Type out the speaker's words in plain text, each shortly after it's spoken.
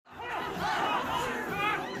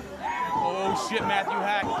shit, Matthew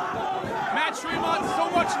Hack. Matt Tremont, so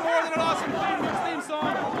much more than an awesome theme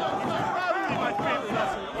song. Probably my favorite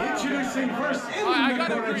wrestler. Introducing first in the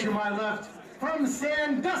corner to my left, from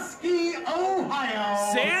Sandusky,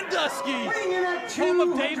 Ohio. Sandusky, home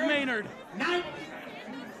of Dave Maynard. He's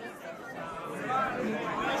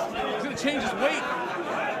gonna change his weight.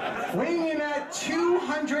 Weighing in at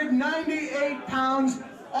 298 pounds,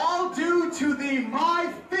 all due to the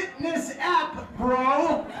MyFitness app,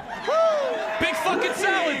 bro. Woo! Big fucking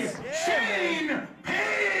salads. Shane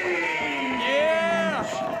Page. Yeah.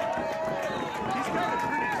 He's kind of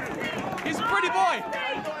pretty too. He's a pretty boy. I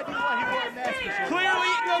have no idea why he wore a mask for so long. Clearly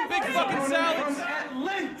eating them big fucking salads. From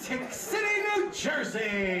Atlantic City, New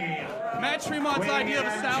Jersey. Matt Tremont's idea of a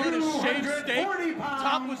salad is shaved steak,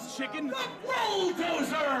 top was chicken. The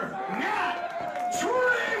bulldozer, Matt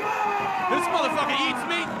Tremont! This motherfucker eats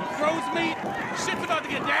meat, throws meat, shit's about to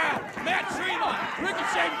get down. Matt Tremont, Rickey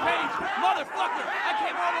Page, motherfucker! I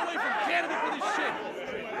came all the way from Canada for this shit.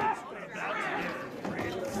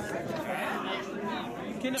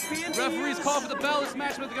 Can it be Referees call for the bell. This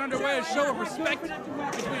match must get underway. A show of respect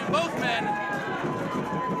between both men.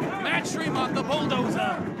 Matt Tremont, the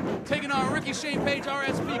bulldozer, taking on Rickey Page,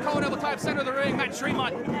 RSP, calling double type center of the ring. Matt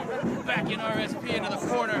Tremont back in RSP into the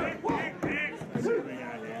corner.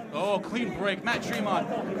 Oh, clean break. Matt Tremont,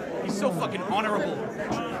 he's so fucking honorable.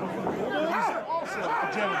 Also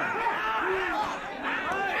a gentleman.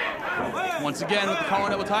 Once again with the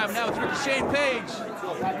calling double time. Now it's Rickey Page.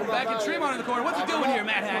 Back in Tremont in the corner. What's he doing here,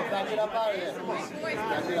 Matt Hack?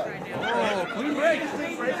 Oh, clean break.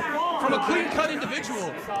 From a clean-cut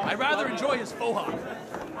individual. I'd rather enjoy his faux hawk.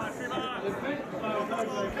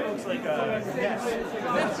 Looks like yes.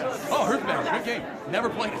 Oh, Earthbound. Good game. Never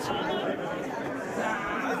played it.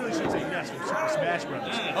 I really should say yes from Super Smash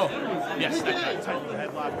Brothers. Oh, yes, that guy. Tight little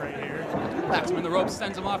headlock right here. Backs him in the ropes,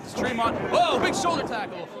 sends him off to Tremont. Oh, big shoulder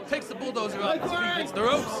tackle. Takes the bulldozer up. His feet hits the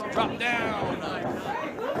ropes. Drop down.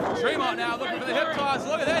 Tremont now looking for the hip toss.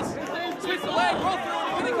 Look at this. Sweeps the leg. Roll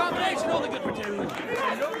through. Any combination. Only good for two. Two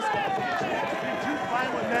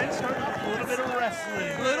violent men starting off a little bit of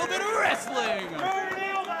wrestling. A little bit of wrestling.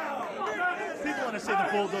 People want to say the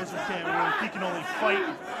bulldozer can't move. He can only fight.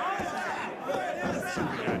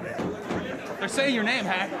 They're saying your name,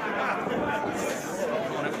 Hack.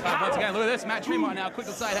 Once again, look at this. Matt Tremont now quick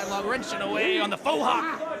to side headlock, wrenching away on the faux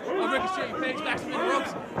hawk of Rickey Page. Backs him in the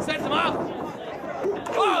ropes, sends him off.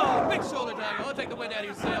 Oh, big shoulder tackle. I'll take the wind out of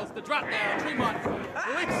your sails. The drop down. Tremont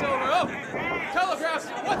leaps over. Oh, telegraphs.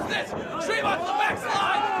 What's this? Tremont to the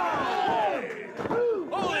backslide.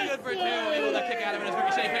 Only good for two. Able to kick out of it as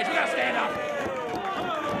Rickey Page. We gotta stand up.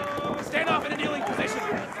 Stand off in a kneeling position.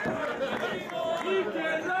 He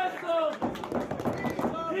can wrestle!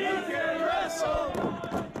 He can wrestle!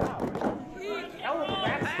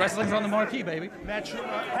 Wrestling's on the marquee, baby. Matt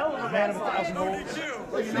Tremont, hell of a man of 1,000 holds.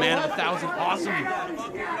 Man of 1,000. Awesome.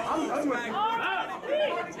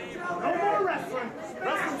 No more wrestling.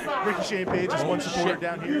 Rickey Page is one supporter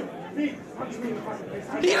down here.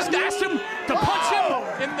 He just asked him to punch him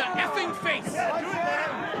in the effing face.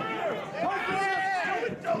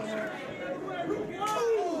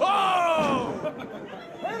 Oh!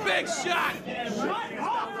 Big shot!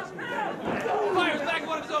 Fires back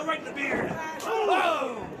one of his own right in the beard.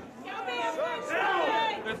 Oh!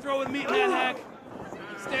 They're throwing meat, Matt Hack.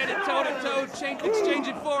 Standing toe-to-toe,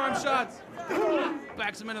 exchanging forearm shots.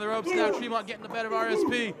 Backs him into the ropes now. Tremont getting the better of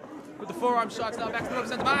RSP with the forearm shots now. Backs the ropes,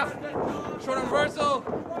 sends him off. Short arm reversal.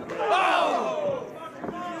 Oh!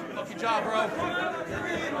 Lucky job, bro.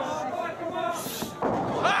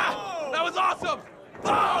 Ah! That was awesome!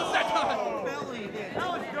 Oh, second!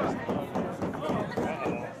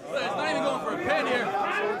 It's not even going for a pin here.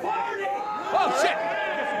 Oh, shit!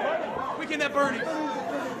 Weekend at Bernie's.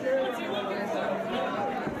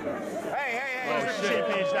 Oh, shit.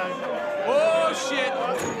 Page down. Oh, shit.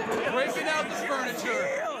 Breaking out the furniture.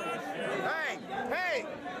 Hey!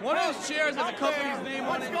 One of those chairs has a company's name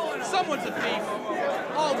on it. Someone's a thief.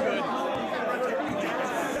 All good.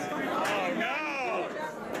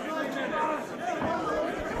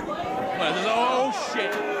 Oh,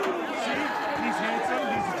 shit. See? He's handsome.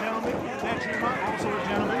 He's a gentleman. Matt Tremont, also a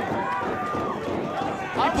gentleman.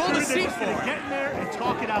 He pulled a seat for him. Get in there and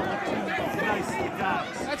talk it out like two nice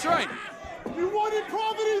guys. That's right. You wanted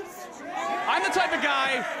Providence! I'm the type of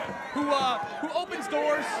guy who opens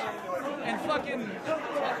doors and fucking,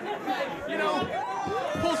 you know,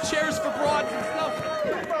 pulls chairs for broads and stuff.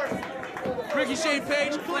 Rickey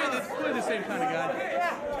Page, clearly the same kind of guy.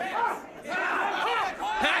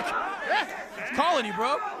 Hack! It's calling you,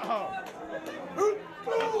 bro.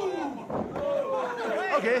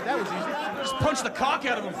 Okay, that was easy. Just punch the cock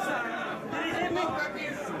out of him. hit me?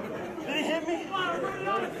 Did he hit me?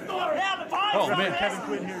 Oh, man. Kevin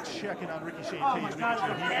Quinn here checking on Ricky Shane Page, making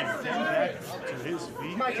sure he can get back to his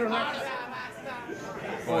feet.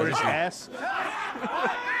 Or his ass.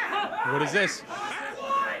 What is this?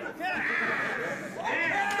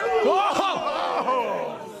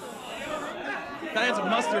 Oh! That had some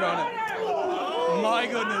mustard on it. My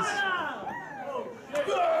goodness.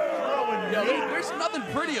 Yo, there's nothing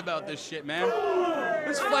pretty about this shit, man.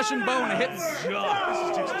 There's flesh and bone hitting jaw. This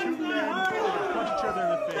is just two men that punch each other in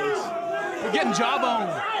the face. We're getting jawbone.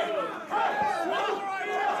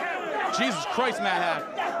 Jesus Christ, Matt Hack.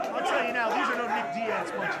 I'll tell you now, these are no Nick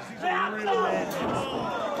Diaz punches. These are real men.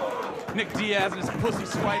 Nick Diaz and his pussy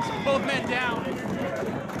swipes. Both men down.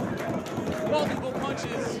 Multiple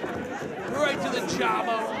punches. Right to the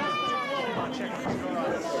jawbone.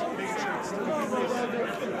 Making sure it's still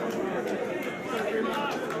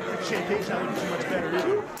Ricky Shane Page not looking too much better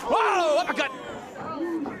either. Whoa! Uppercut!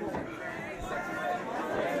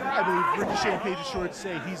 I believe Ricky Shane Page's short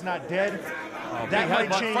say he's not dead. That Big might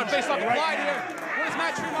headbutt. change Front face up right applied now. here. What is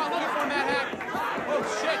Matt Tremont looking for, Matt Hack? Oh,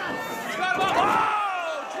 shit. He's got him up. Oh!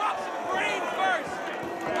 Drops some brain first.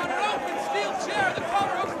 On an open steel chair. The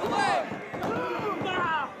cover hooks the leg.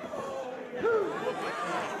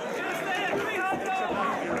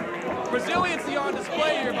 Resiliency on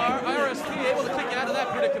display here by RSP, able to kick out of that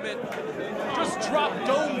predicament. Just dropped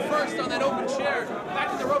dome first on that open chair.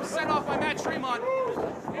 Back to the rope, sent off by Matt Tremont.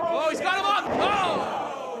 Oh, he's got him up!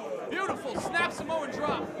 Oh! Beautiful, snap Samoan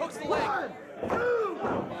drop, hooks the leg.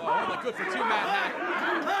 Oh, really good for two, Matt Hack.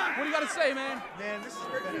 What do you got to say, man? Man, this has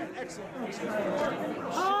been an excellent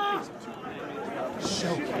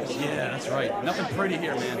Showcase. Yeah, that's right. Nothing pretty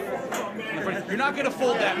here, man. You're not going to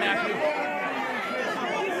fold that, Matthew.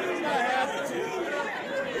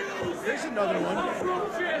 There's another one.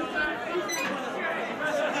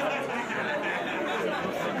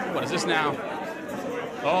 What is this now?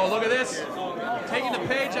 Oh, look at this. Taking the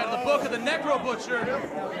page out of the book of the Necro Butcher. A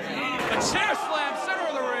chair slam, center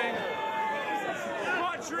of the ring.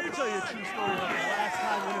 I'll tell you a true story about the last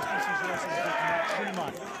time Winners Pieces Wrestling with Matt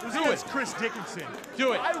Tremont. It was against Chris Dickinson. Do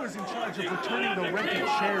it. I was in charge of returning the rented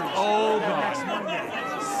chairs Oh, the God. next Monday.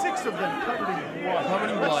 6 of them covered in blood. Covered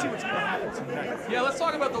in Let's blood. see what's going to happen tonight. Yeah, let's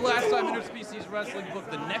talk about the last time Interspecies Wrestling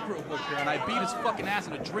booked the Necro Butcher, and I beat his fucking ass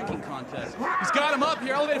in a drinking contest. He's got him up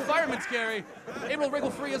here, elevated fireman's carry. Able to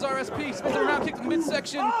wriggle free as RSP, spins it around, kick to the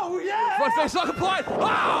midsection. Oh, yeah! Front face lock applied.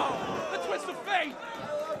 Oh! The twist of fate!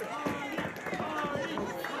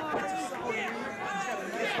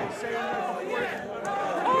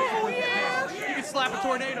 Oh, yeah! You can slap a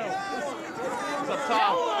tornado. It's up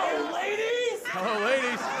top. Hello, ladies! Hello,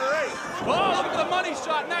 ladies. Oh, look at the money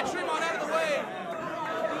shot. Matt Tremont out of the way.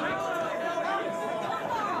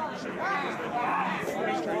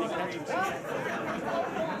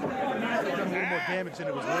 They've done a little more damage than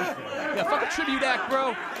it was worth there. Yeah, fuck a tribute act,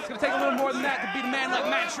 bro. It's gonna take a little more than that to beat a man like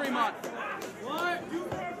Matt Tremont.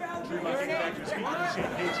 Tremont getting back to his feet.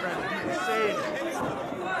 Shane Page trying to do the same.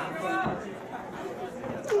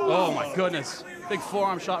 Oh my goodness. Big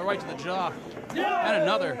forearm shot right to the jaw. And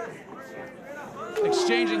another.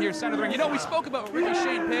 Exchanging here center of the ring. You know, we spoke about Ricky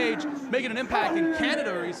Shane Page making an impact in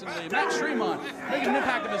Canada recently. Matt Tremont making an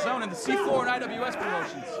impact of his own in the C4 and IWS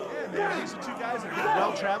promotions. Yeah, man, these are two guys that have been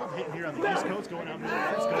well-traveled, hitting here on the East Coast, going up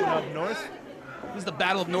north, going up north. This is the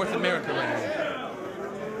Battle of North America right here.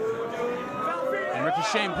 And Ricky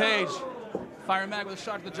Shane Page firing back with a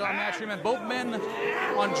shot to the jaw. Matt Tremont. Both men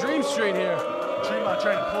on Dream Street here. Tremont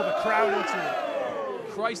trying to pull the crowd into it.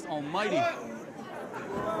 Christ almighty.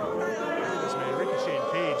 This man, Ricky Shane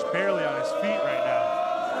Page, barely on his feet right now.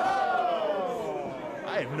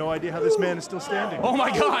 I have no idea how this man is still standing. Oh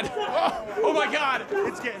my God. Oh my God.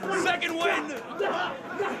 It's getting real. Second win.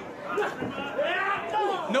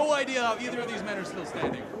 No idea how either of these men are still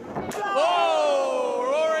standing. Oh,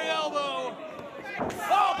 roaring elbow.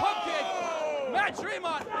 Oh, pump kick. Matt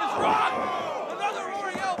Tremont is rocked. Another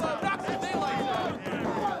roaring elbow. Knocks the daylights out.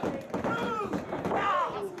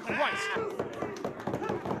 Christ.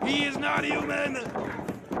 He is not human.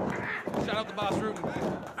 Shout out to Boss Ruben.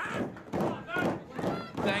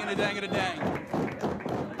 Dang-a-dang-a-dang.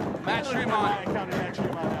 Matt Tremont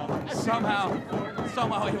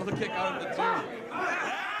somehow able to kick out of the two.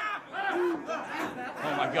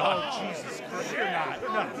 Oh my God. Oh, Jesus Christ. You're not.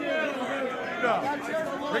 No.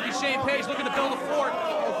 Ricky Shane Page looking to build a fort.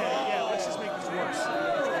 Okay, yeah, let's just make this worse.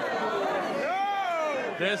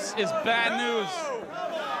 This is bad news.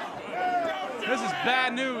 This is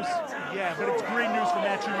bad news. Yeah, but it's great news for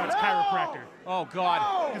Matt Tremont's chiropractor. Oh,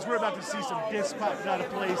 God. Because we're about to see some discs popping out of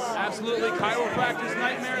place. Absolutely. Chiropractor's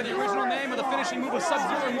Nightmare, the original name of the finishing move of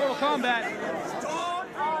Sub-Zero in Mortal Kombat.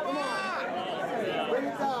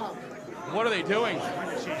 What are they doing?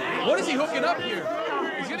 What is he hooking up here?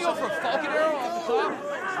 He's going to go for a Falcon Arrow off the top.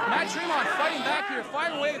 Matt Tremont fighting back here,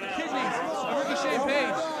 firing away at the kidneys of Ricochet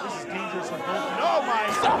Page. This is dangerous for both. Oh, my.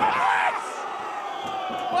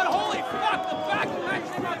 But holy fuck, the back of Matt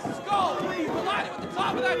Tremont's skull colliding with the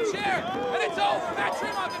top of that chair, and it's over. Matt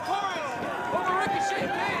Tremont victorious over Ricochet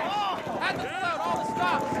Page. Had to pull out all the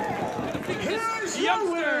stops to defeat this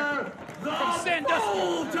youngster from Sandusky.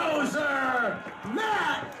 Bulldozer,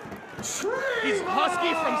 Matt Tremont. He's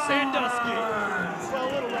Husky from Sandusky. Well,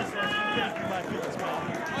 a little less thank you, my fitness pal.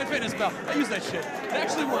 My fitness pal. I use that shit. It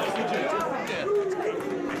actually works. Legit. Yeah.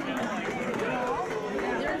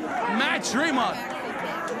 Matt Tremont.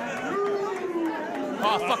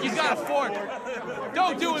 Oh, fuck, he's got a fork.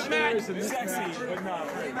 Don't do it, Matt. Leave Rickey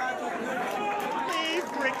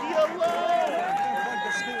alone.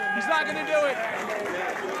 He's not going to do it.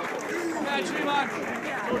 Matt Tremont.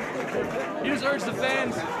 He just urged the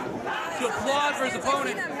fans to applaud for his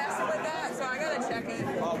opponent. So I gotta check it.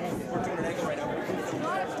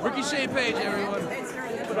 Ricochet Page, everyone.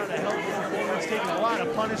 Put on a hell of a performance, taking a lot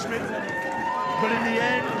of punishment. But in the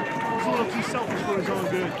end, he was a little too selfish for his own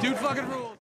good. Dude fucking rules.